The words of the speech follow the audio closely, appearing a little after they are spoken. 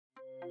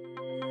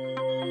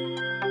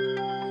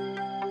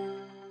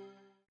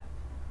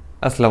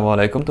আসসালামু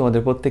আলাইকুম,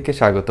 তোমাদের প্রত্যেককে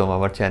স্বাগতম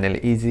আমার চ্যানেল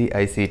ইজি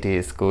আইসিটি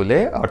স্কুলে,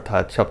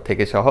 অর্থাৎ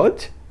সবথেকে সহজ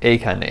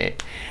এইখানে।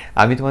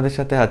 আমি তোমাদের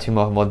সাথে আছি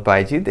মোহাম্মদ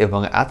বাইজিদ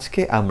এবং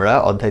আজকে আমরা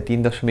অধ্যায়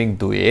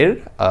 3.2 এর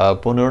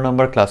 15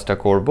 নম্বর ক্লাসটা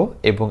করব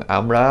এবং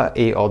আমরা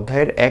এই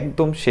অধ্যায়ের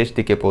একদম শেষ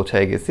দিকে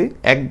পৌঁছায় গেছি,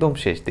 একদম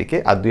শেষ দিকে।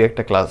 আর দুই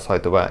একটা ক্লাস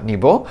হয়তোবা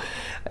নিব,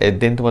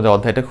 দেন তোমাদের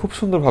অধ্যায়টা খুব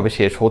সুন্দরভাবে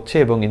শেষ হচ্ছে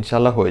এবং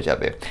ইনশাল্লাহ হয়ে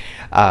যাবে।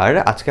 আর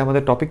আজকে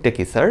আমাদের টপিকটা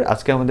কি স্যার?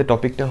 আজকে আমাদের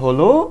টপিকটা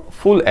হলো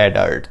ফুল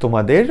অ্যাডার,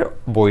 তোমাদের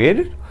বইয়ের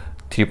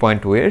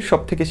 3.2 এর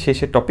সব থেকে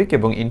শেষের টপিক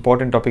এবং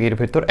ইম্পর্টেন্ট টপিকের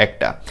ভেতর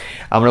একটা।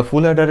 আমরা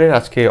ফুল অ্যাডারের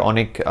আজকে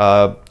অনেক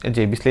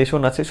যে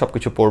বিশ্লেষণ আছে সব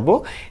কিছু পড়ব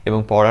এবং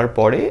পড়ার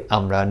পরে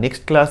আমরা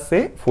নেক্সট ক্লাসে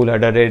ফুল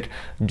অ্যাডারের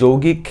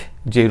যৌগিক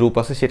যে রূপ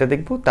আছে সেটা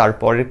দেখব।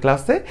 তারপরের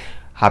ক্লাসে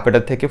হাফ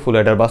অ্যাডার থেকে ফুল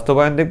অ্যাডার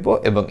বাস্তবায়ন দেখব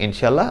এবং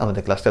ইনশাল্লাহ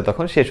আমাদের ক্লাসটা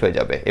তখন শেষ হয়ে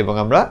যাবে এবং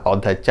আমরা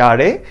অধ্যায়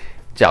 4-এ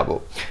যাব।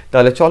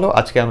 তাহলে চলো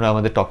আজকে আমরা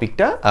আমাদের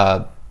টপিকটা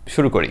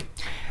শুরু করি।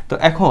 তো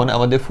এখন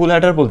আমাদের ফুল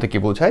অ্যাডার বলতে কি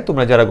বোঝায়?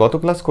 তোমরা যারা গত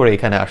ক্লাস করে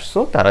এখানে আসছো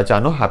তারা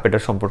জানো, হাফ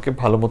অ্যাডার সম্পর্কে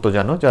ভালো মতো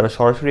জানো। যারা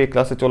সরাসরি এই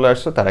ক্লাসে চলে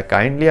আসছো তারা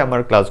কাইন্ডলি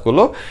আমার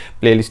ক্লাসগুলো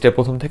প্লেলিস্টে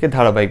প্রথম থেকে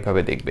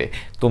ধারাবাহিকভাবে দেখবে।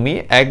 তুমি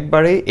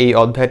একবারে এই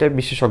অধ্যায়টার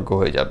বিশেষজ্ঞ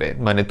হয়ে যাবে।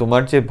 মানে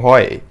তোমার যে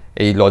ভয়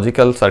এই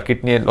লজিক্যাল সার্কিট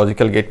নিয়ে,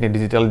 লজিক্যাল গেট নিয়ে,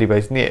 ডিজিটাল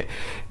ডিভাইস নিয়ে,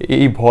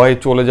 এই ভয়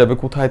চলে যাবে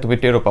কোথায়, তুমি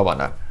টেরও পাবা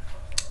না।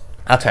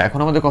 আচ্ছা, এখন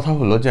আমাদের কথা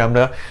হলো যে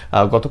আমরা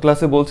গত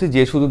ক্লাসে বলছি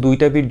যে শুধু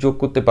 2টা বিট যোগ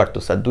করতে পারতো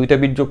স্যার, 2টা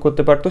বিট যোগ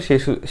করতে পারতো,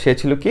 সে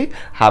ছিল কি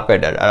হাফ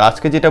অ্যাডার। আর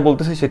আজকে যেটা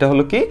বলতেছে সেটা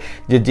হলো কি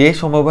যে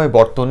সমবায়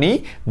বর্তনী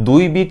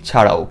 2 বিট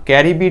ছাড়াও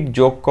ক্যারি বিট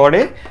যোগ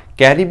করে,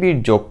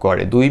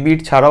 2 বিট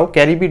ছাড়াও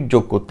ক্যারি বিট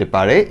যোগ করতে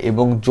পারে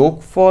এবং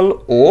যোগফল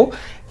ও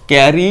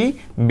ক্যারি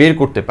বের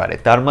করতে পারে।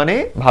 তার মানে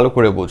ভালো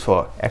করে বোঝো,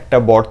 একটা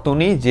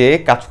বর্তনী যে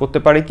কাজ করতে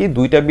পারে কি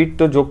 2টা বিট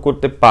তো যোগ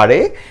করতে পারে,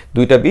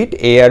 2টা বিট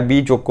এ আর বি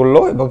যোগ করলো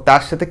এবং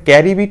তার সাথে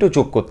ক্যারি বিটও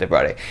যোগ করতে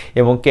পারে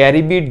এবং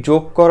ক্যারি বিট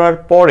যোগ করার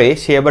পরে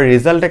সে আবার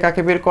রেজাল্টে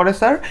কাকে বের করে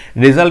স্যার?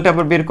 রেজাল্ট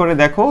আবার বের করে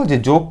দেখো যে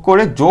যোগ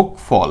করে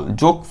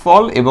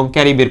যোগফল এবং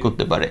ক্যারি বের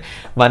করতে পারে।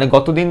 মানে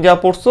গতদিন যা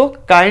পড়ছো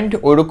কাইন্ড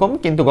ওইরকম,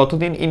 কিন্তু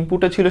গতদিন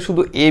ইনপুটে ছিল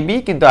শুধু এ বি,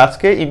 কিন্তু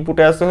আজকে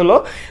ইনপুটে আছে হলো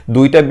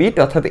 2টা বিট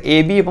অর্থাৎ এ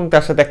বি এবং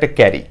তার সাথে একটা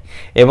ক্যারি,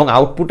 এবং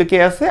আউটপুটে কে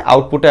আছে?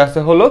 আউটপুটে আছে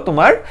হলো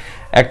তোমার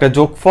একটা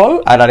যোগফল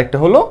আর আরেকটা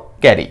হলো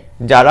ক্যারি।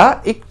 যারা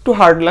একটু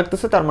হার্ড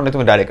লাগতেছে তার মানে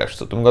তুমি ডাইরেক্ট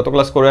আসছো, তুমি গত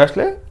ক্লাস করে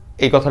আসলে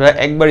এই কথাটা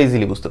একবার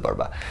ইজিলি বুঝতে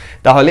পারবা।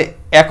 তাহলে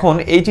এখন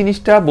এই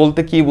জিনিসটা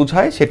বলতে কি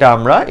বোঝায় সেটা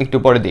আমরা একটু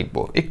পরে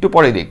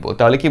দেখব।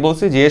 তাহলে কি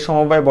বলছে? যে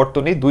সমবায়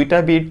বর্তনী 2টা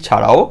বিট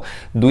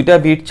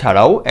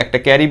ছাড়াও একটা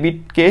ক্যারি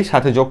বিটকে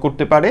সাথে যোগ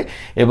করতে পারে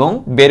এবং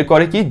বের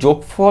করে কি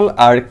যোগফল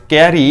আর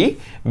ক্যারি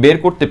বের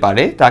করতে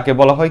পারে, তাকে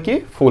বলা হয় কি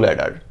ফুল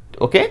অ্যাডার।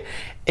 ওকে,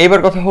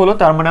 এবার কথা হলো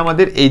তার মানে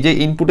আমাদের এই যে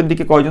ইনপুটের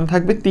দিকে কয়জন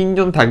থাকবে? 3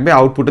 জন থাকবে,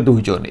 আউটপুটে 2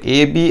 জন, এ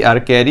বি আর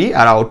ক্যারি,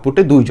 আর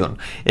আউটপুটে 2 জন।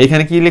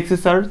 এখানে কি লিখছি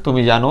স্যার?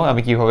 তুমি জানো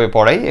আমি কিভাবে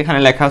পড়াই। এখানে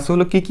লেখা আছে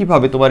হলো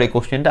কিভাবে তোমার এই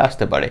কোশ্চেনটা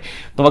আসতে পারে।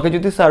 তোমাকে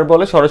যদি স্যার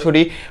বলে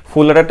সরাসরি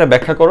ফুল অ্যাডারটা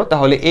ব্যাখ্যা করো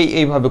তাহলে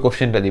এইভাবে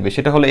কোশ্চেনটা দিবে।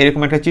 সেটা হলো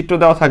এরকম একটা চিত্র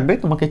দেওয়া থাকবে,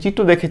 তোমাকে চিত্র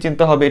দেখে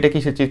চিনতে হবে এটা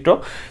কিসের চিত্র।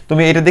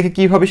 তুমি এটা দেখে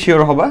কিভাবে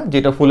শিওর হবা যে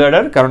এটা ফুল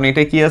অ্যাডার? কারণ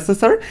এটা কি আছে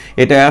স্যার?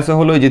 এটা আছে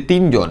হলো যে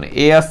 3 জন,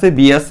 এ আছে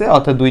বি আছে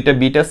অর্থাৎ 2টা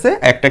বিট আছে,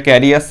 একটা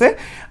ক্যারি আছে,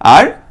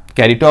 আর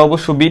ক্যারিটা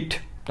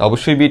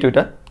অবশ্যই বিট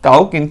ওইটা,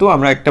 তাও কিন্তু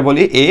আমরা একটা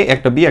বলি এ,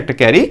 একটা বি, একটা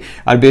ক্যারি,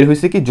 আর বের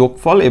হয়েছে কি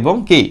যোগফল এবং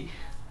কি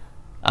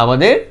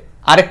আমাদের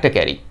আরেকটা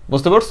ক্যারি।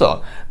 বুঝতে পারছো?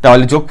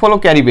 তাহলে যোগফল ও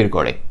ক্যারি বের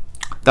করে।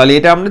 তাহলে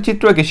এটা আমরা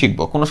চিত্র এঁকে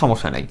শিখবো, কোনো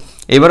সমস্যা নাই।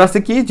 এবার আছে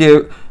কি যে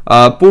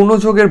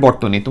পূর্ণযোগের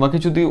বর্তনী। তোমাকে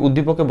যদি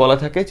উদ্দীপকে বলা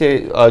থাকে যে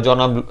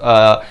জনাব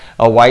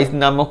ওয়াইজ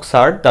নামক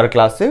স্যার তার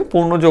ক্লাসে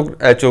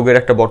পূর্ণযোগের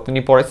একটা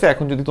বর্তনী পড়েছে,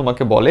 এখন যদি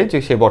তোমাকে বলে যে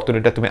সেই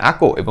বর্তনীটা তুমি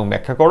আঁকো এবং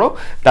ব্যাখ্যা করো,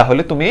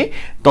 তাহলে তুমি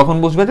তখন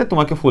বুঝবে যে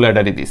তোমাকে ফুল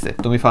অ্যাডারই দিছে।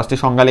 তুমি ফার্স্টে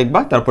সংজ্ঞা লিখবা,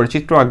 তারপরে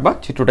চিত্র আঁকবা,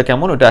 চিত্রটা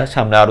কেমন ওটা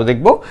সামনে আরো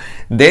দেখবো,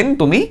 দেন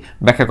তুমি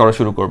ব্যাখ্যা করা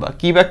শুরু করবা।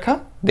 কি ব্যাখ্যা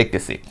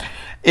দেখতেছি।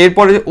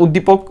 এরপরে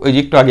উদ্দীপক, ওই যে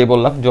একটু আগে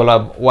বললাম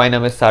জনাব ওয়াই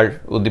নামের স্যার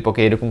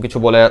উদ্দীপকে এরকম কিছু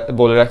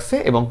বলে রাখছে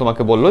এবং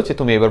তোমাকে বললো যে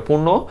তুমি এবার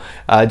পূর্ণ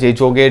যে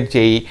যোগের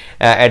যেই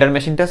অ্যাডার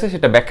মেশিনটা আছে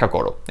সেটা ব্যাখ্যা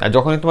করো। আর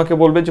যখনই তোমাকে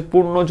বলবে যে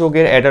পূর্ণ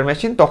যোগের অ্যাডার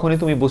মেশিন, তখনই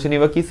তুমি বুঝে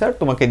নিবা কি স্যার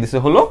তোমাকে দিছে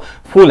হলো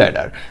ফুল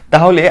অ্যাডার।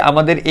 তাহলে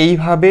আমাদের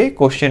এইভাবে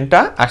কোশ্চেনটা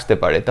আসতে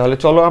পারে। তাহলে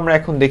চলো আমরা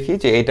এখন দেখি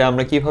যে এটা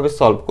আমরা কিভাবে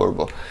সলভ করব।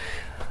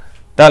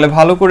 তাহলে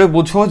ভালো করে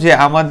বুঝো যে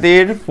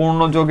আমাদের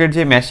পূর্ণযোগের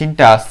যে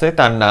মেশিনটা আছে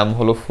তার নাম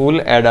হলো ফুল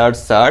অ্যাডার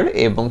স্যার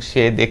এবং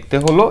সে দেখতে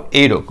হলো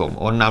এইরকম।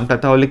 ওর নামটা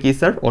তাহলে কি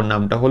স্যার? ওর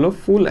নামটা হলো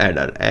ফুল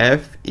অ্যাডার,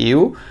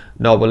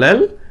 FULL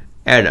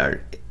অ্যাডার।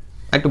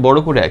 একটু বড়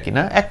করে আঁকি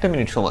না, 1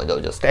 মিনিট সময় দাও,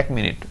 জাস্ট 1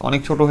 মিনিট,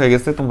 অনেক ছোট হয়ে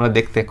গেছে, তোমরা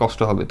দেখতে কষ্ট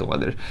হবে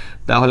তোমাদের।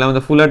 তাহলে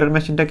আমাদের ফুল অ্যাডার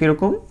মেশিনটা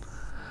কিরকম?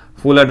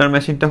 ফুল অ্যাডার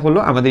মেশিনটা হলো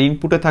আমাদের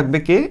ইনপুটে থাকবে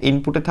কে?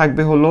 ইনপুটে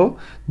থাকবে হলো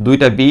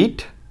 2টা বিট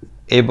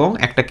এবং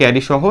একটা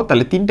ক্যারি সহ,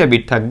 তাহলে 3টা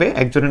বিট থাকবে।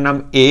 একজনের নাম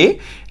এ,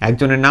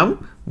 একজনের নাম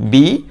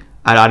বি,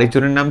 আর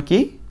আরেকজনের নাম কি?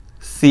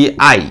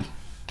 CI,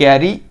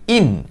 carry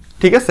in.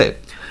 ঠিক আছে?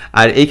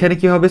 আর এইখানে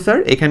কি হবে স্যার?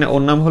 এখানে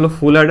ওর নাম হলো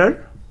ফুল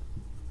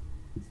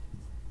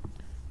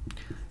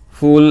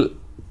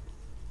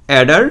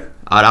অ্যাডার,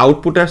 আর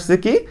আউটপুট আসছে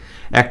কি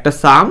একটা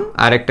সাম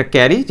আর একটা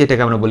ক্যারি,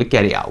 যেটাকে আমরা বলি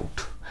ক্যারি আউট।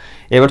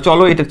 এবার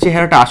চলো এটার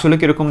চেহারাটা আসলে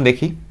কিরকম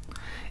দেখি।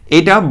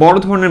 এটা বড়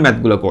ধরনের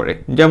ম্যাথগুলো করে,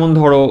 যেমন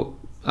ধরো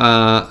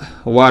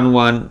 1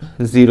 1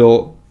 0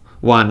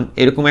 1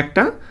 এরকম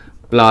একটা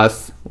প্লাস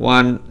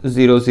 1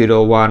 0 0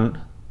 1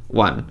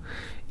 1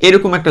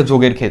 এরকম একটা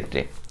যোগের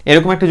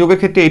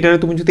ক্ষেত্রে, এটারে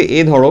তুমি যদি এ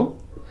ধরো,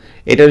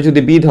 এটার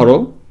যদি বি ধরো,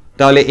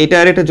 তাহলে এটা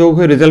আর এটা যোগ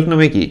হয়ে রেজাল্ট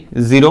নামে কি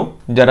 0।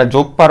 যারা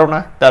যোগ পারো না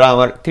তারা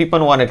আমার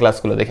 3.1 এর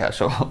ক্লাসগুলো দেখে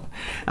আসো।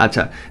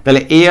 আচ্ছা,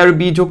 তাহলে এ আর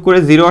বি যোগ করে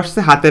 0 আসছে,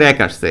 হাতের 1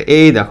 আসছে,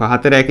 এই দেখো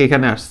হাতের 1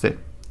 এখানে আসছে।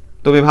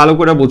 তুমি ভালো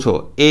করে বুঝো,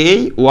 এই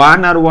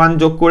 1 আর 1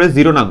 যোগ করে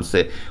 0 নামছে,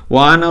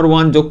 1 আর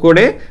 1 যোগ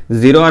করে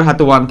 0 আর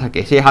হাতে 1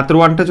 থাকে, সেই হাতের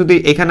 1টা যদি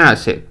এখানে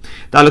আসে,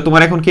 তাহলে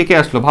তোমার এখন কে কে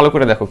আসলো ভালো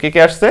করে দেখো। কে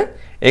কে আসছে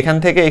এখান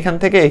থেকে, এখান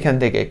থেকে, এখান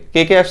থেকে,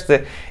 কে কে আসছে?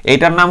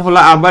 এটার নাম হলো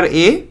আবার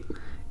এ,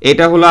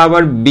 এটা হলো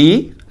আবার বি,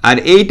 আর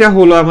এইটা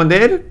হলো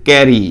আমাদের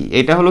ক্যারি।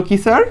 এটা হলো কি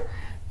স্যার?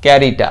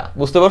 ক্যারিটা।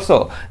 বুঝতে পারছো?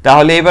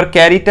 তাহলে এবার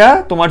ক্যারিটা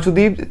তোমার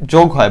যদি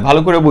যোগ হয়,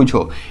 ভালো করে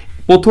বুঝো,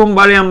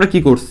 প্রথমবারে আমরা কি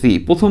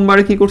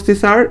করছি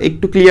স্যার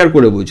একটু ক্লিয়ার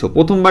করে বুঝো।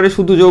 প্রথমবারে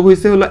শুধু যোগ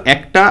হয়েছে হলো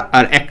একটা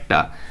আর একটা,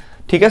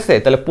 ঠিক আছে?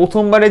 তাহলে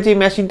প্রথমবারে যে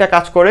মেশিনটা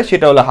কাজ করে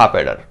সেটা হলো হাফ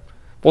অ্যাডার।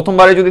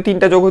 প্রথমবারে যদি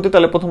 3টা যোগ হইতো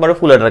তাহলে প্রথমবারে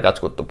ফুল অ্যাডার কাজ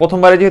করতো।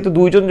 প্রথমবারে যেহেতু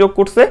 2 জন যোগ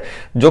করছে,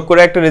 যোগ করে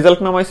একটা রেজাল্ট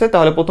নামাইছে,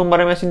 তাহলে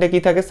প্রথমবারে মেশিনটা কি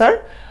থাকে স্যার?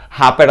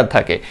 হাফ অ্যাডার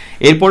থাকে।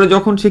 এরপরে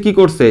যখন সে কি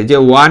করছে যে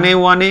 1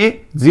 এ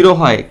 0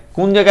 হয়,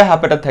 কোন জায়গায়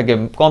হাফ অ্যাডার থাকে?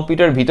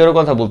 কম্পিউটার ভিতরের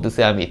কথা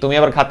বলতেছে আমি, তুমি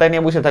আবার খাতায়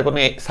নিয়ে বসে থাকো না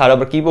স্যার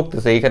আবার কি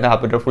বলতেছে এখানে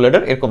হাফ অ্যাডার ফুল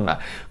অ্যাডার, এরকম না।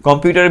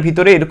 কম্পিউটারের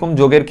ভিতরে এরকম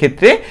যোগের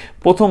ক্ষেত্রে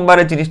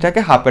প্রথমবারের জিনিসটাকে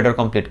হাফ অ্যাডার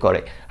কমপ্লিট করে।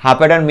 হাফ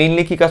অ্যাডার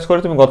মেইনলি কি কাজ করে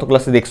তুমি গত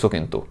ক্লাসে দেখছো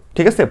কিন্তু,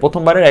 ঠিক আছে?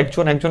 প্রথমবারের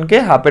একজনকে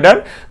হাফ অ্যাডার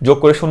যোগ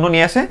করে শূন্য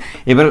নিয়ে আসে।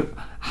 এবার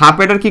হাফ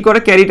অ্যাডার কি করে?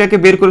 ক্যারিটাকে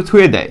বের করে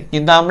থুয়ে দেয়।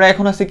 কিন্তু আমরা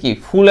এখন আছে কি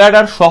ফুল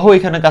অ্যাডার সহ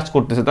এখানে কাজ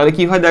করতেছে। তাহলে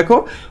কি হয় দেখো,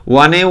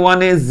 1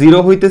 এ 0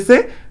 হইতেছে,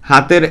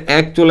 হাতের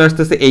 1 চলে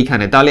আসতেছে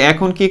এইখানে। তাহলে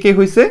এখন কি কি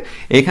হইছে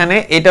এখানে?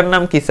 এটার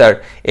নাম কি স্যার?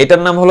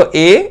 এটার নাম হলো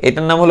এ,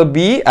 এটার নাম হলো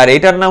বি, আর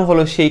এটার নাম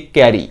হলো সেই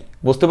ক্যারি।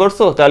 বুঝতে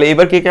পারছো? তাহলে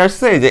এবার কে কে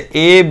আসছে? যে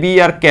এ বি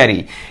আর ক্যারি।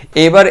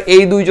 এবার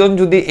এই 2 জন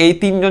যদি, এই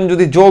 3 জন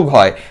যদি যোগ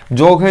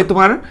হয়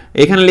তোমার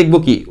এখানে লিখবো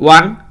কি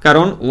 1,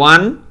 কারণ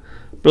 1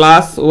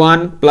 প্লাস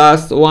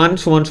 1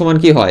 সমান সমান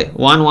কি হয়?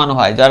 1 1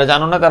 হয়। যারা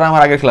জানো না তারা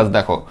আমার আগের ক্লাস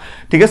দেখো,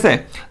 ঠিক আছে?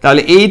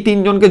 তাহলে এই 3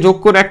 জনকে যোগ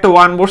করে একটা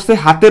 1 বসছে,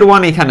 হাতের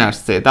 1 এখানে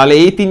আসছে। তাহলে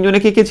এই 3 জনে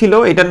কে কে ছিল?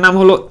 এটার নাম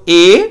হলো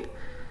এ,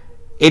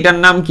 এটার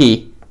নাম কি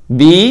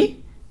বি,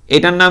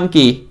 এটার নাম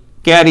কি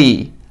ক্যারি,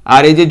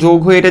 আর এই যে যোগ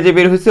হয়ে এটা যে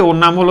বের হয়েছে ওর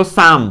নাম হলো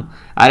সাম,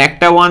 আর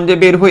একটা 1 যে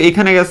বের হয়ে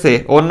এখানে গেছে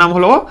ওর নাম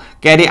হলো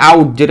ক্যারি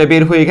আউট, যেটা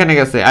বের হয়ে এখানে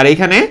গেছে। আর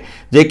এখানে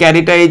যে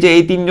ক্যারিটা, এই যে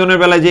এই 3 জনের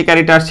বেলায় যে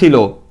ক্যারিটা ছিল,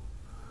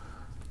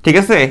 ঠিক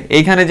আছে,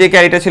 এইখানে যে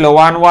ক্যারিটা ছিল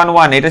 1 1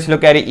 1, এটা ছিল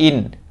ক্যারি ইন,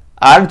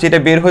 আর যেটা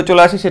বের হয়ে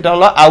চলে আসে সেটা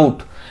হলো আউট।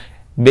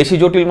 বেশি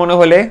জটিল মনে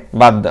হলে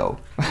বাদ দাও।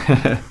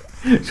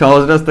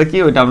 সহজ রাস্তা কি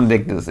ওইটা আমরা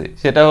দেখতেছি,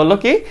 সেটা হলো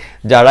কি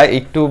যারা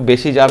একটু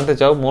বেশি জানতে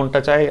চাও, মনটা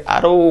চায়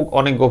আরো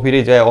অনেক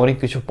গভীরে যায়, অনেক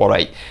কিছু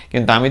পড়াই,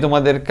 কিন্তু আমি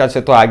তোমাদের কাছে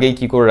তো আগেই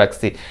কি করে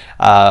রাখছি,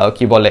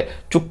 কি বলে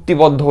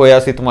চুক্তিবদ্ধ হয়ে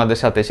আছি তোমাদের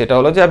সাথে, সেটা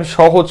হলো যে আমি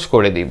সহজ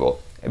করে দিব।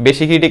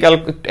 বেশি ক্রিটিক্যাল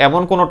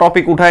এমন কোনো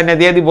টপিক উঠায় না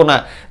দিয়ে দিব না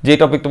যে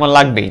টপিক তোমার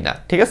লাগবেই না,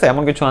 ঠিক আছে?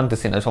 এমন কিছু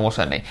আনতেছি না,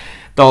 সমস্যা নেই।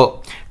 তো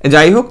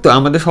যাই হোক, তো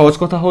আমাদের সহজ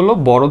কথা হলো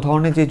বড়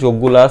ধরনের যে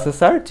যোগগুলো আছে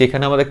স্যার,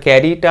 যেখানে আমাদের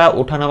ক্যারিটা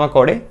ওঠানামা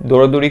করে,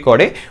 দৌড়াদৌড়ি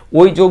করে,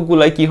 ওই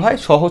যোগগুলাই কি হয়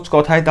সহজ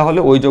কথায়, তাহলে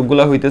ওই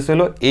যোগগুলো হইতেছিল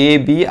A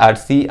B R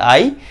C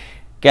I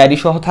carry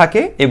সহ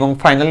থাকে, এবং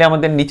ফাইনালি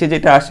আমাদের নিচে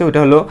যেটা আসে ওটা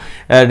হলো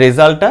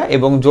রেজাল্টটা,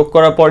 এবং যোগ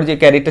করার পর যে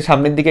ক্যারিটা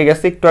সামনের দিকে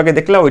গেছে একটু আগে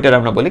দেখলাম, ওইটার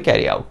আমরা বলি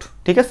ক্যারি আউট,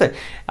 ঠিক আছে?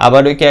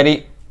 আবার ওই ক্যারি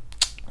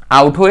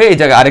আউট হয়ে এই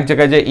জায়গায় আরেক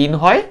জায়গায় যে ইন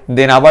হয়,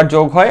 দেন আবার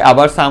যোগ হয়,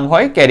 আবার সাম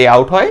হয়, ক্যারি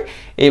আউট হয়,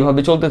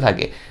 এইভাবে চলতে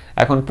থাকে।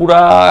 এখন পুরা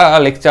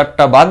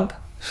লেকচারটা বাদ,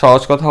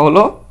 সহজ কথা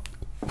হলো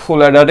ফুল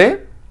অ্যাডারে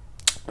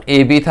এ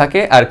বি থাকে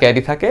আর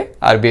ক্যারি থাকে,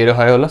 আর বের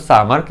হয় হলো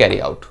সাম আর ক্যারি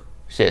আউট,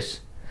 শেষ।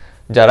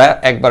 যারা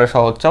একবারে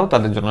সহজ চাও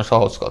তাদের জন্য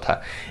সহজ কথা।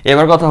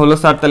 এবার কথা হলো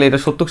স্যার তাহলে এটা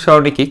সত্যক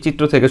সারণী কি?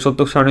 চিত্র থেকে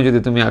সত্যক সারণী যদি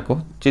তুমি আঁকো,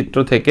 চিত্র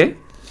থেকে,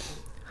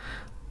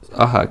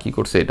 আহা কি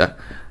করছে এটা,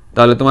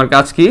 তাহলে তোমার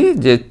কাজ কি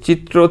যে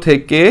চিত্র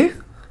থেকে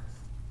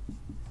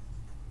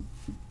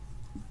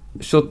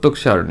সত্যক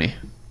সারণী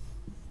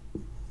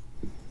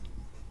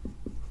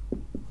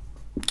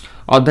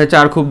অধ্যায়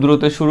 4 খুব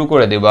দ্রুত শুরু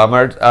করে দেব।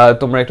 আমার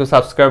তোমরা একটু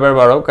সাবস্ক্রাইবার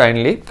বাড়াও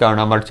কাইন্ডলি, কারণ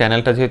আমার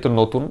চ্যানেলটা যেহেতু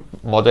নতুন,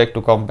 মজা একটু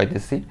কম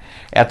পাইতেছি।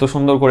 এত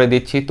সুন্দর করে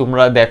দিচ্ছি,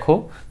 তোমরা দেখো,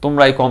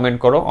 তোমরাই কমেন্ট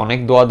করো, অনেক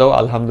দোয়া দাও,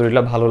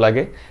 আলহামদুলিল্লাহ ভালো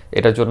লাগে,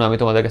 এটার জন্য আমি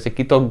তোমাদের কাছে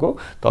কৃতজ্ঞ।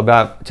 তবে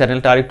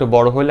চ্যানেলটা আরেকটু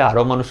বড় হলে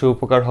আরও মানুষের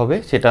উপকার হবে,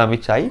 সেটা আমি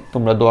চাই।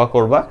 তোমরা দোয়া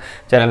করবা,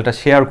 চ্যানেলটা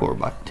শেয়ার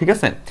করবা, ঠিক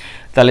আছে?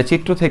 তাহলে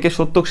চিত্র থেকে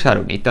সত্যক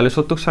সারণী, তাহলে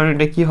সত্যক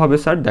সারণীটা কি হবে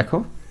স্যার? দেখো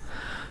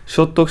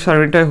সত্যক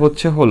সারণীটাই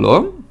হলো,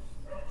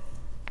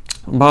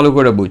 ভালো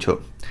করে বুঝো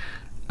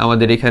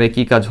আমাদের এখানে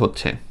কি কাজ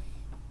হচ্ছে।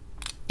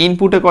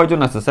 ইনপুটে কয়জন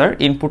আছে স্যার?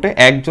 ইনপুটে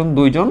 1 জন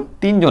 2 জন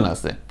 3 জন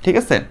আছে, ঠিক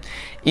আছে?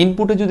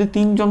 ইনপুটে যদি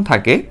 3 জন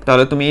থাকে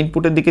তাহলে তুমি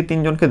ইনপুটের দিকে 3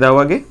 জনকে দাও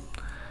আগে,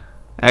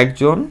 1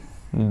 জন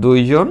 2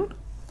 জন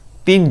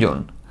 3 জন।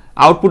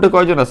 আউটপুটে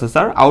কয়জন আছে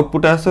স্যার?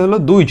 আউটপুটে আছে হলো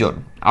 2 জন।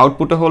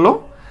 আউটপুটে হলো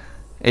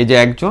এই যে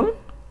 1 জন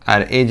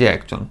আর এই যে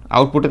একজন।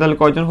 আউটপুটে তাহলে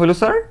কয়জন হইল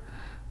স্যার?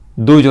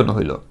 দুইজন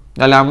হইল।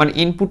 তাহলে আমার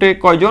ইনপুটে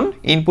কয়জন?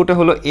 ইনপুটে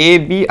হলো A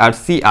B R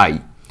C I.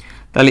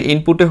 তাহলে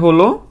ইনপুটে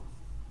হলো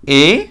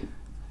এ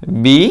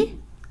বি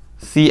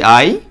সি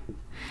আই,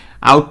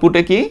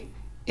 আউটপুটে কি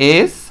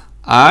এস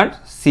আর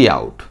সি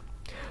আউট।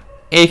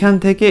 এইখান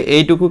থেকে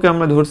এইটুকুকে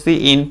আমরা ধরছি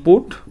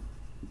ইনপুট,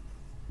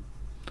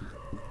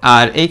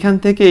 আর এইখান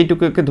থেকে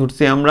এইটুকুকে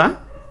ধরছি আমরা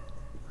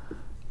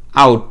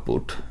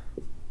আউটপুট।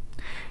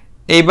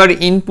 এইবার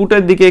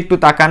ইনপুটের দিকে একটু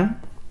তাকান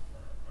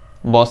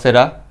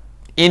বসেরা।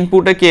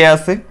 ইনপুটে কে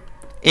আছে?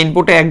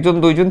 ইনপুটে একজন,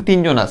 দুইজন,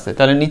 তিনজন আছে।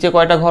 তাহলে নিচে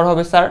কয়টা ঘর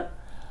হবে স্যার?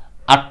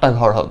 8টা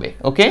ঘর হবে।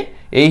 ওকে,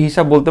 এই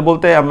হিসাব বলতে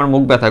বলতে আমার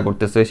মুখ ব্যথা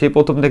করতেছে, সেই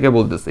প্রথম থেকে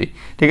বলতেছি,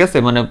 ঠিক আছে,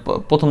 মানে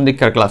প্রথম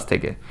দিককার ক্লাস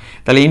থেকে।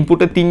 তাহলে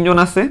ইনপুটে 3জন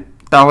আছে,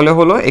 তাহলে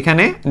হলো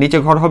এখানে নিচে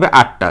ঘর হবে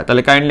 8টা।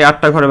 তাহলে কাইন্ডলি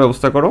 8টা ঘরের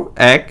ব্যবস্থা করো।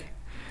 1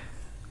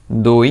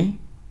 2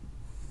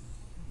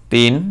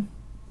 3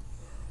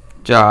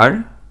 4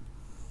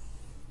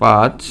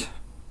 5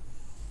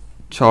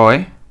 6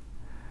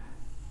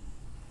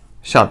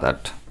 7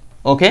 8।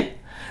 ওকে,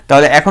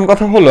 তাহলে এখন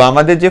কথা হলো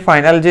আমাদের যে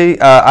ফাইনাল যে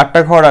 8টা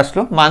ঘর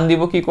আসলো, মান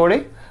দিব কি করে?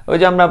 ওই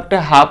যে আমরা একটা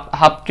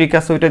হাফ ট্রিক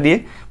আছে ওইটা দিয়ে।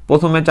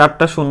 প্রথমে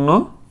 4টা 0,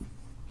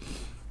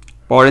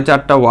 পরে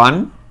 4টা 1,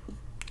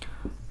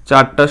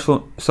 4টা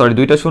সরি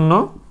 2টা 0,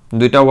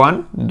 2টা 1,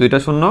 2টা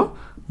 0,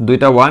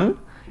 2টা 1,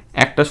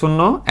 একটা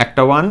 0,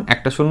 একটা 1,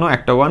 একটা 0,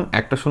 একটা 1,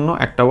 একটা 0,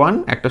 একটা 1,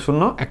 একটা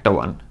 0, একটা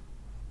 1।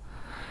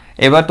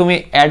 এবার তুমি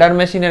অ্যাডার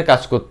মেশিনের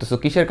কাজ করতেছো।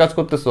 কিসের কাজ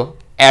করতেছো?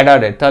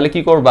 অ্যাডারের। তাহলে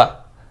কি করবা?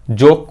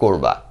 যোগ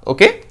করবা।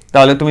 ওকে,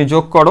 তাহলে তুমি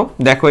যোগ করো।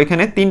 দেখো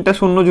এখানে 3টা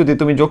 0 যদি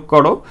তুমি যোগ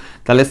করো,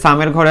 তাহলে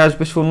সামের ঘরে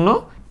আসবে 0,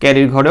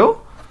 ক্যারির ঘরেও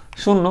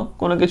 0,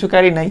 কোনো কিছু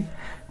ক্যারি নাই।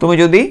 তুমি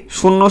যদি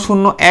 0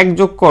 0 1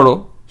 যোগ করো,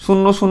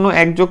 0 0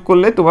 1 যোগ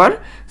করলে তোমার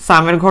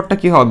সামের ঘরটা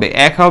কি হবে?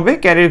 1 হবে,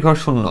 ক্যারির ঘর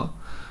 0।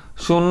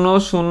 0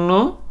 0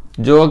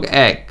 যোগ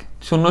 1,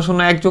 0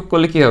 0 1 যোগ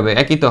করলে কি হবে?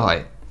 একই তো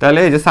হয়। তাহলে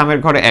এই যে সামের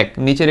ঘরে 1,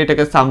 নিচের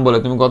এটাকে সাম বলে,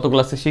 তুমি গত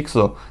ক্লাসে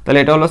শিখছো। তাহলে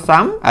এটা হলো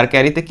সাম, আর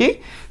ক্যারিতে কি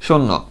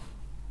 0।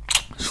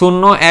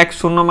 0 1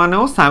 0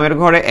 মানেও সামের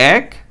ঘরে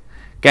 1,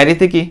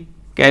 ক্যারিতে কি?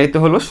 ক্যারিতে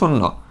হলো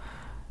 0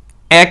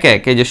 1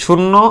 1। এই যে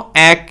 0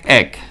 1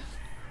 1,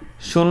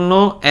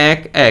 0 1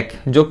 1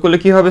 যোগ করলে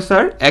কি হবে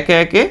স্যার? 1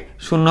 1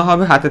 0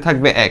 হবে, হাতে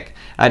থাকবে 1।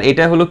 আর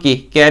এটা হলো কি?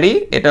 ক্যারি,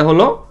 এটা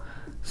হলো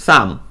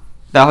সাম।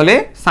 তাহলে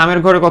সামের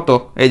ঘরে কত?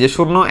 এই যে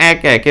 0 1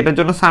 1, এটার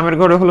জন্য সামের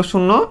ঘরে হলো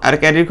 0, আর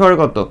ক্যারির ঘরে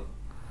কত?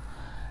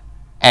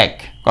 1।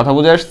 কথা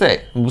বুঝে আসছে?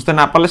 বুঝতে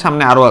না পারলে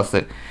সামনে আরো আছে।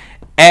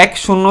 1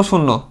 0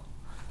 0,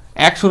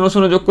 1 0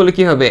 0 যোগ করলে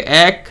কি হবে?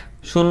 1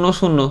 0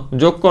 0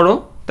 যোগ করো,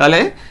 তাহলে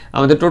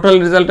আমাদের টোটাল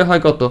রেজাল্টে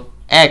হয় কত?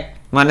 1।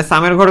 মানে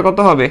সামের ঘরে কত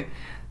হবে?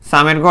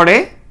 সামের ঘরে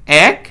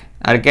 1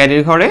 আর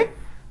ক্যারির ঘরে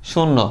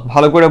 0।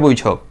 ভালো করে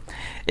বুঝো।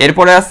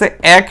 এরপরে আছে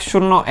 1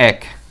 0 1।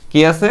 কি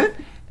আছে?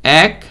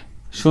 1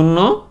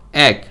 0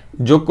 1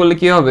 যোগ করলে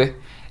কি হবে?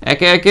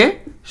 1 1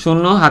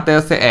 0, হাতে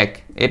আছে 1।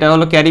 এটা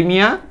হলো ক্যারি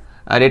মিয়া,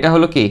 আর এটা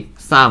হলো কি?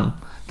 সাম।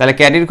 তাহলে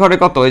ক্যারির ঘরে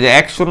কত? এই যে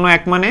 1 0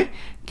 1 মানে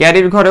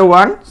ক্যারির ঘরে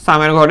 1,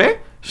 সামের ঘরে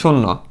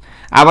 0।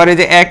 আবার এই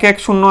যে 1 1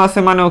 0 আছে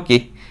মানেও কি?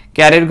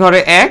 ক্যারির ঘরে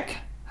 1,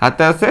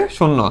 হাতে আছে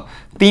 0।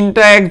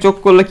 3টা 1 যোগ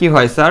করলে কি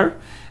হয় স্যার?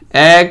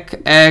 1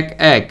 1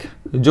 1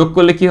 যোগ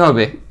করলে কি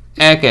হবে?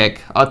 1 1,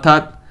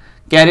 অর্থাৎ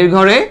ক্যারির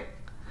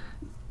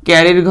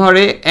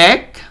ঘরে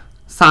 1,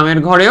 সামের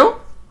ঘরেও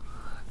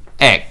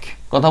 1।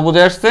 কথা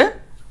বুঝে আসছে?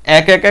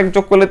 1 1 1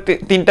 যোগ করলে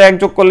 3টা 1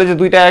 যোগ করলে যে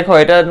 2টা 1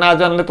 হয়, এটা না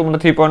জানলে তোমরা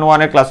 3.1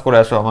 এর ক্লাস করে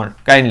আসো আমার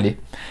কাইন্ডলি।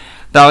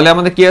 তাহলে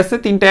আমাদের কি আছে?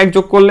 3টা 1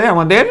 যোগ করলে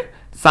আমাদের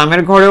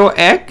সামের ঘরেও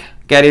 1,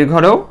 ক্যারির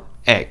ঘরেও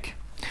 1।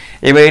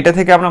 এবার এটা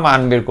থেকে আমরা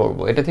মান বের করব।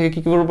 এটা থেকে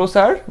কি করব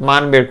স্যার?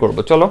 মান বের করব।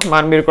 চলো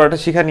মান বের করাটা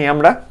শিখা নিই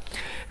আমরা,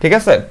 ঠিক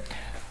আছে?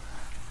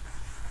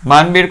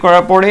 মান বের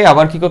করার পরে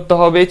আবার কি করতে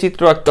হবে?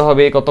 চিত্র আঁকতে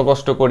হবে। কত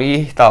কষ্ট করি,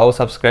 তাও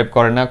সাবস্ক্রাইব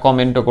করে না,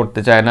 কমেন্টও করতে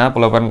চায় না,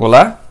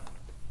 পোলাপানগুলা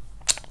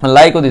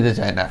লাইকও দিতে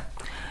চায় না।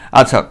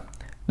 আচ্ছা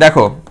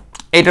দেখো,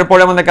 এটার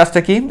পরে আমাদের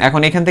কাজটা কি?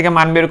 এখন এখান থেকে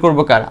মান বের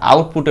করবো কার?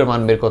 আউটপুটের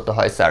মান বের করতে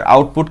হয় স্যার।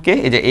 আউটপুটকে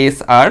এই যে এস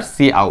আর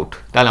সি আউট।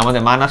 তাহলে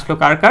আমাদের মান আসলো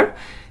কার কার?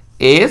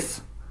 এস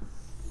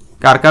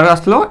কার কার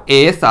আসলো?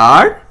 এস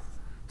আর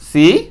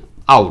সি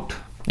আউট।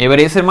 এবার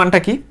এস এর মানটা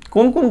কি?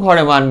 কোন কোন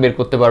ঘরে মান বের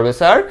করতে পারবে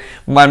স্যার?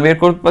 মান বের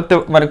করতে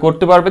মানে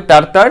করতে পারবে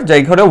তার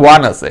যেই ঘরে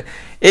 1 আছে,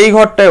 এই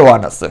ঘরটায়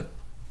 1 আছে।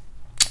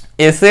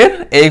 এস এর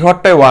এই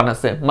ঘরটায় 1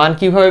 আছে। মান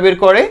কিভাবে বের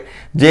করে?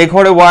 যে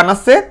ঘরে 1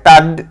 আছে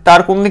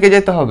তার কোন দিকে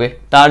যেতে হবে?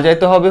 তার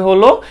যেতে হবে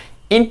হলো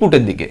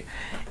ইনপুটের দিকে।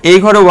 এই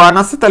ঘরে 1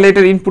 আছে, তাহলে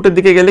এটার ইনপুটের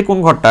দিকে গেলে কোন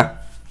ঘরটা?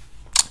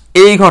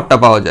 এই ঘরটা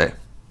পাওয়া যায়।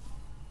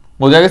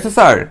 বোঝা গেছে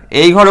স্যার?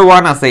 এই ঘরে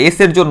 1 আছে। এস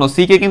এর জন্য,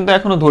 সি কে কিন্তু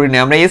এখনো ধরিনি,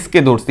 আমরা এস কে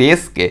ধরছি,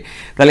 এস কে।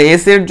 তাহলে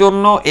এস এর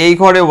জন্য এই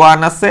ঘরে 1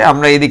 আছে,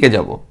 আমরা এদিকে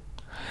যাব।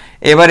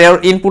 এবার এর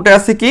ইনপুটে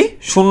আছে কি?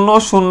 0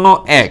 0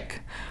 1।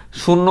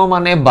 0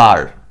 মানে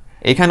বার।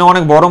 এখানে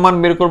অনেক বড় মান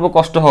বের করব,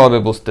 কষ্ট হবে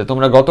বুঝতে।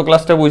 তোমরা গত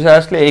ক্লাসটা বুঝে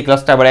আসলে এই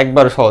ক্লাসটা আবার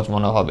একবার সহজ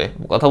মনে হবে।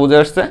 কথা বুঝে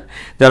আসছে?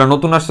 যারা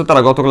নতুন আসছে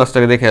তারা গত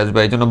ক্লাসটাকে দেখে আসবে,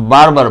 এই জন্য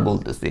বারবার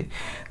বলতেছি।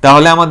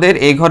 তাহলে আমাদের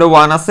এই ঘরে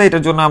 1 আছে,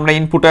 এটার জন্য আমরা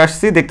ইনপুটে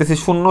আসছি, দেখতেছি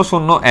 0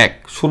 0 1।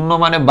 0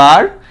 মানে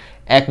বার,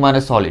 এক মানে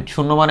সলিড,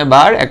 0 মানে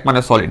বার, 1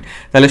 মানে সলিড।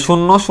 তাহলে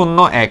 0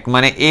 0 1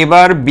 মানে এ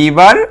বার B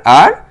bar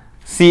R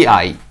C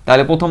I.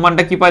 তাহলে প্রথম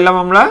মানটা কি পাইলাম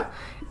আমরা,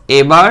 এ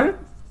বার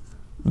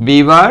B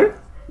bar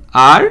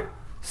R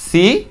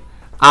C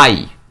I.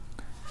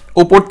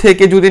 উপর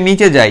থেকে যদি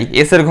নিচে যাই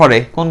এস এর ঘরে,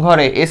 কোন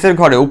ঘরে, এস এর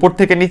ঘরে, উপর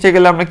থেকে নিচে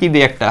গেলে আমরা কি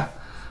দিই, একটা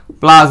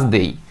প্লাস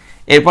দেই।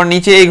 এরপর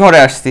নিচে এই ঘরে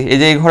আসছি, এই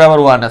যে এই ঘরে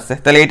আবার 1 আছে,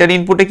 তাহলে এটার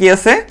ইনপুটে কি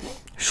আছে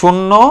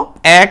 0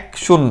 1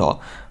 0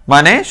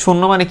 মানে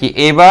 0 মানে কি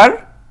এবার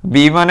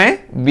বি মানে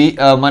বি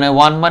মানে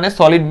 1 মানে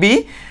সলিড বি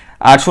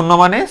আর 0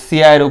 মানে সি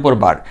আই এর উপর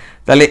বার।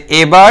 তাহলে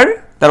এবার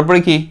তারপরে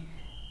কি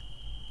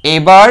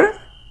এবার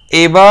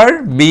এবার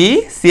বি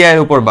সি আই এর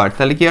উপর বার,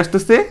 তাহলে কি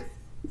আসতেছে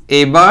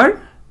এবার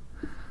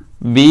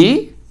বি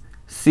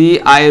সি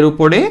আই এর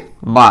উপরে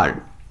বার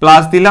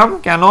প্লাস দিলাম।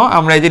 কেন,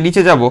 আমরা এই যে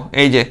নিচে যাব,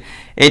 এই যে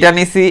এটা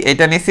নিছি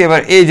এটা নিছি,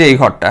 এবার এই যে এই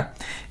ঘরটা,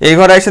 এই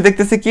ঘরে এসে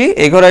দেখতেছি কি,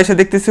 এই ঘরে এসে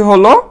দেখতেছি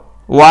হলো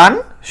 1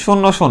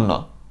 0 0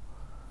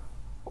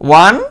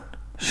 1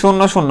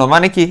 0 0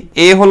 মানে কি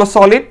এ হলো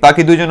সলিড,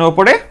 বাকি দুজনের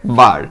উপরে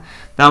বার।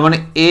 তার মানে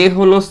এ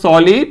হলো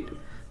সলিড,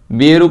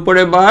 বি এর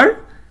উপরে বার,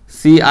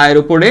 সি আই এর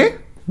উপরে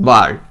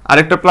বার।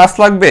 আরেকটা প্লাস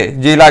লাগবে,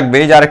 যে লাগবে,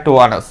 এই যে আরেকটা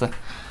 1 আছে,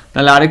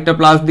 তাহলে আরেকটা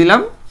প্লাস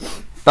দিলাম।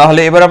 তাহলে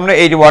এবার আমরা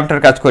এই যে 1টার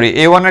কাজ করি,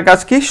 এই 1 এর কাজ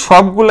কি,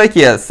 সবগুলাই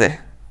কি আছে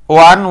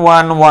 1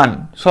 1 1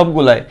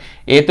 সবগুলাই,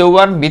 এ তে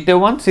 1 বি তে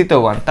 1 সি তে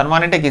 1। তার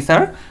মানেটা কি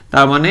স্যার,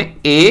 তার মানে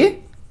এ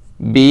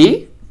বি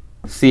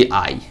সি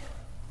আই।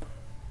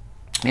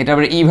 এটা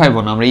আমরা ই ভাইব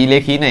না, আমরা ই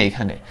লিখি না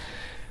এখানে,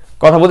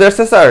 কথা বুঝে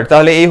আসছে স্যার?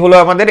 তাহলে এই হলো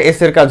আমাদের এস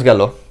এর কাজ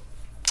গেল।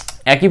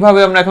 একইভাবে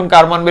আমরা এখন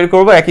কার মান বের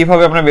করব,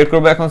 একইভাবে আমরা বের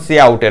করব এখন সি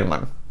আউটের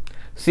মান।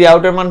 সি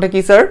আউটের মানটা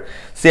কি স্যার,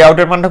 সি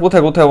আউটের মানটা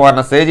কোথায় কোথায় 1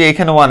 আছে, এই যে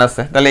এখানে 1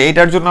 আছে, তাহলে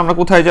এইটার জন্য আমরা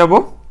কোথায় যাব,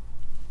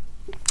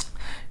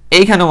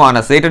 এইখানে 1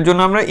 আছে, এটার জন্য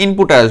আমরা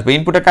ইনপুটে আসবো,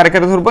 ইনপুটে কারে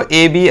কারে ধরবো,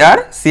 A B R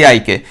C I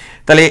K.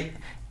 তাহলে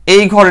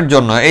এই ঘরের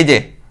জন্য এই যে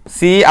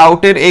সি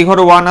আউটের এই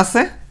ঘরে 1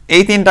 আছে,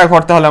 এই তিনটা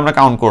ঘর তাহলে আমরা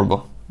কাউন্ট করব,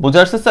 বুঝে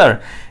আসছে স্যার?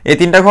 এই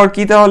তিনটা ঘর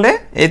কি, তাহলে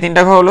এই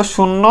তিনটা ঘর হলো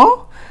 0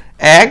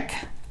 1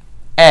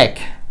 1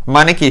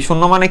 মানে কি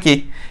 0 মানে কি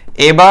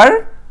এবার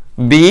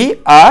বি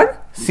আর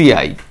সি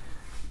আই,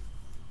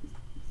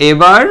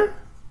 এবার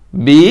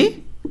বি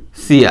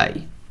সি আই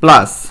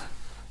প্লাস,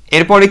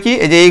 এরপরে কি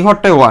এই যে এই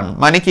ঘরটায় 1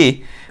 মানে কি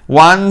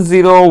 1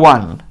 0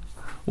 1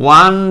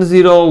 1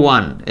 0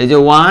 1, এই যে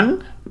 1,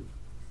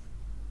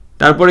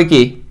 তারপরে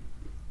কি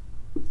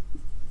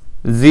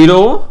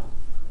 0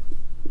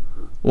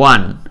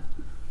 1,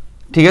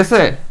 ঠিক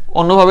আছে?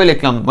 অন্যভাবে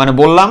লিখলাম, মানে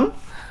বললাম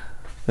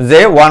যে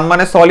 1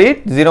 মানে সলিড,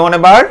 0 মানে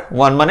বার,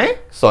 1 মানে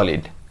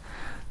সলিড।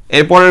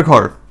 এরপরের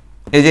ঘর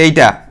এই যে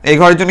এইটা, এই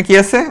ঘরের জন্য কি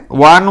আছে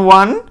 1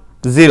 1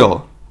 0,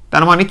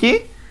 তার মানে কি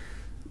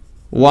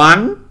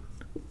 1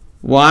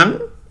 1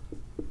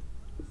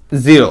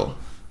 0,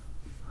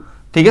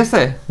 ঠিক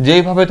আছে?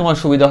 যেইভাবে তোমার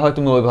সুবিধা হয়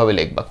তুমি ওইভাবে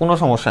লিখবা, কোনো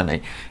সমস্যা নেই।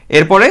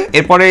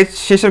 এরপরে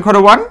শেষের ঘরে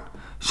 1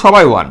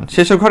 সবাই 1,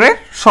 শেষের ঘরে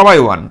সবাই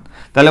 1,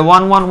 তাহলে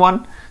 1 1 1,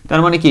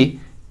 তার মানে কি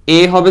এ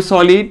হবে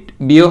সলিড,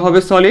 বিও হবে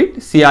সলিড,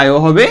 সি আইও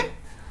হবে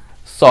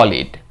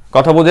সলিড।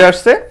 কথা বুঝে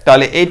আসছে?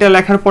 তাহলে এইটা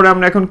লেখার পরে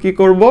আমরা এখন কি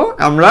করব,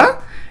 আমরা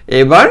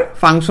এবার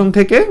ফাংশন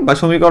থেকে বা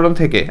সমীকরণ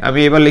থেকে, আমি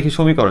এবার লিখি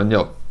সমীকরণ,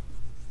 যাও,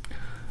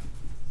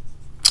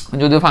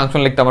 যদিও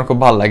ফাংশন লিখতে আমার খুব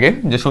ভালো লাগে,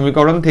 যে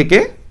সমীকরণ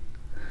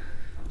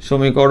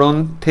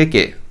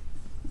থেকে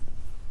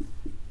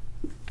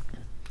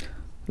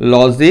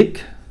লজিক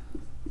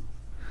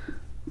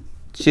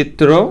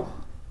চিত্র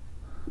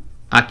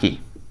আঁকি।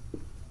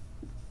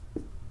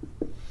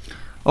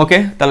 ওকে,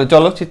 তাহলে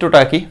চলো চিত্রটা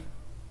আঁকি।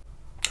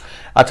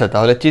 আচ্ছা,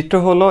 তাহলে চিত্র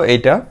হলো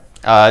এইটা,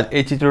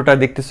 এই চিত্রটা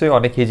দেখতেছো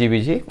অনেক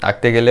হিজিবিজি,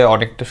 আঁকতে গেলে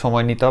অনেকটা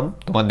সময় নিতাম,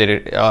 তোমাদের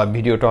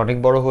ভিডিওটা অনেক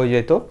বড় হয়ে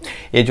যেত,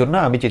 এই জন্য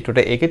আমি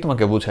চিত্রটা এঁকে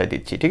তোমাকে বুঝাই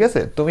দিচ্ছি, ঠিক আছে?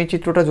 তুমি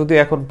চিত্রটা যদি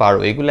এখন পারো,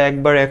 এগুলো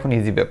একবার এখন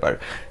ইজি ব্যাপার।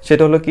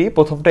 সেটা হলো কি,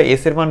 প্রথমটা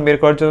এস এর মান বের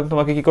করার জন্য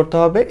তোমাকে কি করতে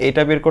হবে,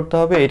 এটা বের করতে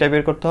হবে, এটা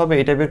বের করতে হবে,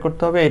 এটা বের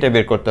করতে হবে, এটা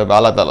বের করতে হবে,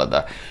 আলাদা আলাদা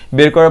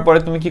বের করার পরে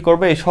তুমি কি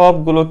করবে, এই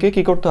সবগুলোকে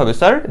কি করতে হবে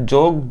স্যার,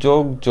 যোগ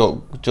যোগ যোগ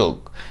যোগ,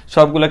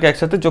 সবগুলোকে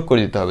একসাথে যোগ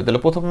করে দিতে হবে।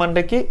 তাহলে প্রথম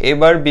মানটা কি,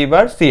 এবার বি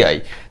বার সি আই।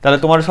 তাহলে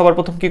তোমার সবার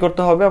প্রথম কি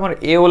করতে হবে, আমার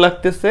এও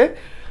লাগতেছে,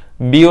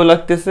 বিও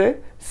লাগতেছে,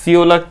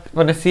 সিও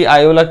মানে সি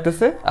আইও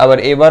লাগতেছে, আবার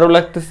এ বারও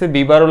লাগতেছে,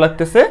 বি বারও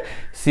লাগতেছে,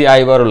 সি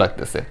আই বারও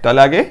লাগতেছে। তাহলে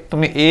আগে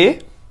তুমি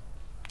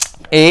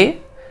এ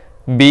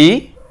বি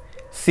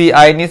সি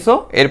আই নিছো,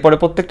 এরপরে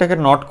প্রত্যেকটাকে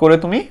নট করে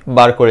তুমি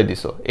বার করে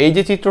দিছো। এই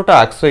যে চিত্রটা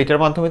আঁকছো, এটার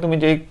মাধ্যমে তুমি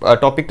যে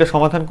টপিকটা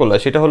সমাধান করলা,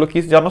 সেটা হলো কি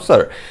জানো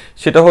স্যার,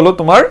 সেটা হলো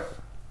তোমার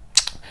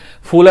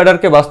ফুল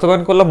অ্যাডারকে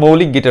বাস্তবায়ন করলাম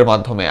মৌলিক গেটের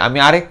মাধ্যমে। আমি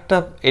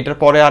এটার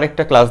পরে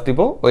আরেকটা ক্লাস দিব,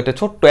 ওইটা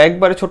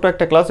একবারে ছোট্ট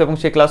একটা ক্লাস, এবং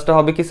সেই ক্লাসটা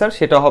হবে কি স্যার,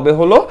 সেটা হবে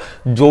হলো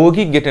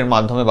যৌগিক গেটের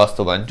মাধ্যমে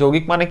বাস্তবায়ন।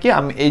 যৌগিক মানে কি,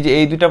 আমি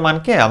এই দুইটা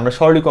মানকে আমরা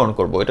সরলীকরণ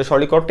করব, এটা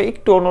সরলীকরণটা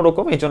একটু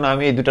অন্যরকম, এই জন্য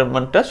আমি এই দুইটার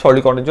মানটা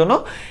সরলীকরণের জন্য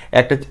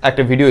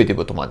একটা ভিডিও দিব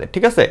তোমাদের,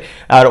 ঠিক আছে?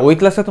 আর ওই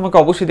ক্লাসে তোমাকে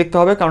অবশ্যই দেখতে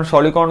হবে, কারণ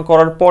সরলীকরণ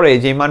করার পরে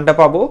যে মানটা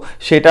পাবো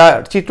সেটা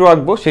চিত্র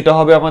আঁকবো, সেটা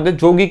হবে আমাদের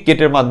যৌগিক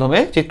গেটের মাধ্যমে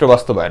চিত্র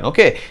বাস্তবায়ন।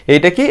 ওকে,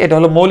 এটা কি, এটা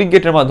হলো মৌলিক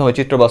গেটের মাধ্যমে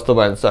চিত্র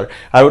বাস্তবায়ন স্যার।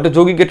 আর ওটা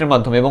যৌগিক গেটের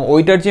মাধ্যমে, এবং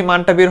ওইটার যে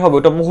মানটা বের হবে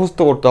ওটা মুখস্থ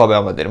করতে হবে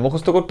আমাদের।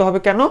 মুখস্থ করতে হবে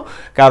কেন?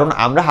 কারণ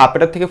আমরা হাফ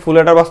অ্যাডার থেকে ফুল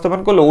অ্যাডার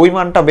বাস্তবায়ন করলে ওই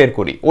মানটা বের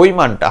করি, ওই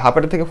মানটা হাফ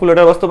অ্যাডার থেকে ফুল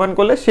অ্যাডার বাস্তবায়ন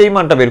করলে সেই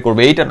মানটা বের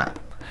করবে, এইটা না,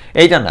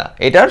 এইটা না,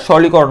 এটার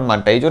সরলীকরণ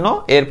মানটা। এই জন্য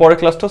এর পরের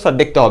ক্লাসটাও স্যার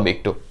দেখতে হবে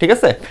একটু, ঠিক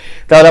আছে?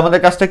 তাহলে আমাদের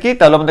কাজটা কি?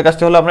 তাহলে আমাদের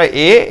কাজটা হলো আমরা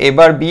এ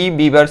বার বি,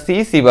 বি বার সি,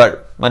 সি বার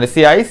মানে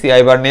সিআই,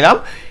 সিআই বার নিলাম।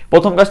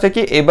 প্রথম কাজটা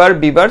কি? এ বার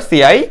বি বার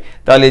সিআই,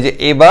 তাহলে এই যে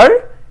এ বার,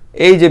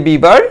 এই যে বি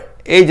বার,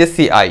 এই যে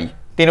সিআই,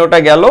 তিনোটা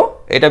গেল।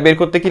 এটা বের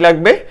করতে কি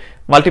লাগবে?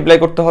 মাল্টিপ্লাই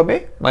করতে হবে,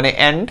 মানে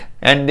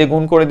অ্যান্ড দিয়ে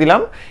গুণ করে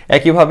দিলাম।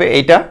 একইভাবে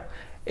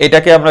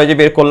এটাকে আমরা এই যে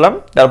বের করলাম,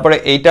 তারপরে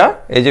এইটা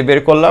এই যে বের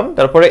করলাম,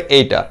 তারপরে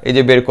এইটা এই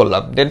যে বের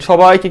করলাম, দেন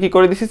সবাইকে কি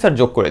করে দিছি স্যার?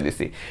 যোগ করে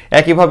দিছি।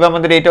 একইভাবে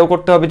আমাদের এটাও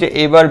করতে হবে যে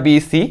এবার বি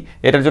সি,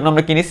 এটার জন্য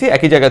আমরা কিনেছি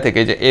একই জায়গা থেকে,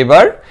 যে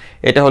এবার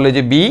এটা হলো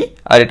যে বি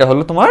আর এটা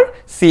হলো তোমার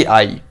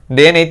সিআই,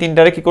 দেন এই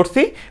তিনটারে কি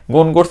করছি?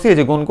 গুণ করছি, এই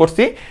যে গুণ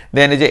করছি,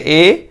 দেন এই যে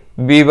এ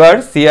বি বার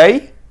সিআই,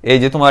 এই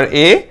যে তোমার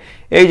এ,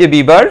 এই যে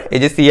বি বার, এই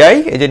যে সিআই,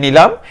 এই যে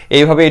নিলাম।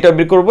 এইভাবে এটা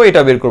বের করব,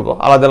 এটা বের করব,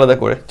 আলাদা আলাদা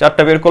করে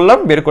চারটা বের করলাম,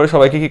 বের করে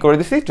সবাইকে কি করে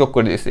দিছি? যোগ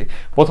করে দিছি।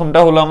 প্রথমটা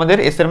হলো আমাদের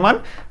এস এর মান,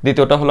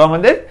 দ্বিতীয়টা হলো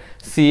আমাদের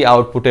সি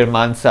আউটপুটের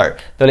মান স্যার।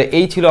 তাহলে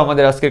এই ছিল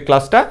আমাদের আজকের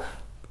ক্লাসটা।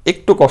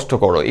 একটু কষ্ট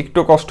করো, একটু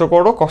কষ্ট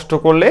করো, কষ্ট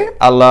করলে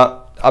আল্লাহ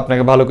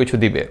আপনাকে ভালো কিছু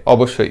দিবে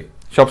অবশ্যই।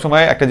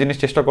 সবসময় একটা জিনিস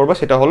চেষ্টা করবা,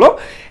 সেটা হলো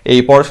এই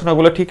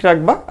পড়াশোনাগুলো ঠিক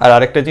রাখবা। আর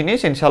আরেকটা জিনিস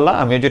ইনশাল্লাহ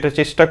আমিও যেটা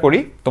চেষ্টা করি,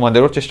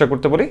 তোমাদেরও চেষ্টা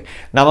করতে বলি,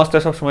 নামাজটা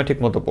সবসময় ঠিক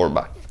মতো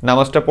পড়বা,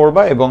 নামাজটা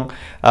পড়বা এবং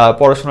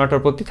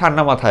পড়াশোনাটার প্রতি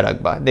ঠান্ডা মাথায়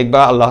রাখবা, দেখবা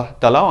আল্লাহ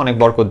তাআলা অনেক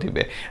বরকত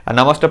দিবে। আর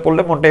নামাজটা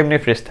পড়লে মনটা এমনি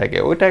ফ্রেশ থাকে,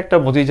 ওইটা একটা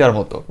মুজিজার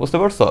মতো, বুঝতে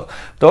পারছো?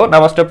 তো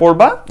নামাজটা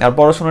পড়বা আর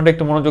পড়াশোনাটা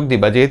একটু মনোযোগ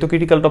দিবা, যেহেতু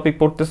ক্রিটিক্যাল টপিক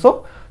পড়তেছো,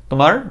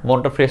 তোমার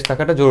মনটা ফ্রেশ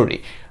থাকাটা জরুরি।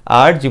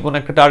 আর জীবনে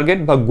একটা টার্গেট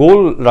বা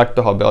গোল রাখতে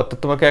হবে, অর্থাৎ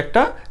তোমাকে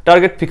একটা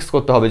টার্গেট ফিক্স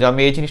করতে হবে যে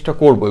আমি এই জিনিসটা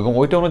করবো, এবং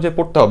ওইটা অনুযায়ী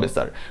পড়তে হবে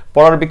স্যার,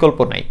 পড়ার বিকল্প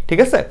নাই, ঠিক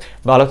আছে?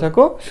 ভালো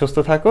থাকো, সুস্থ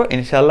থাকো,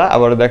 ইনশাআল্লাহ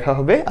আবারও দেখা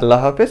হবে। আল্লাহ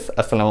হাফেজ,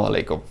 আসসালামু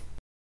আলাইকুম।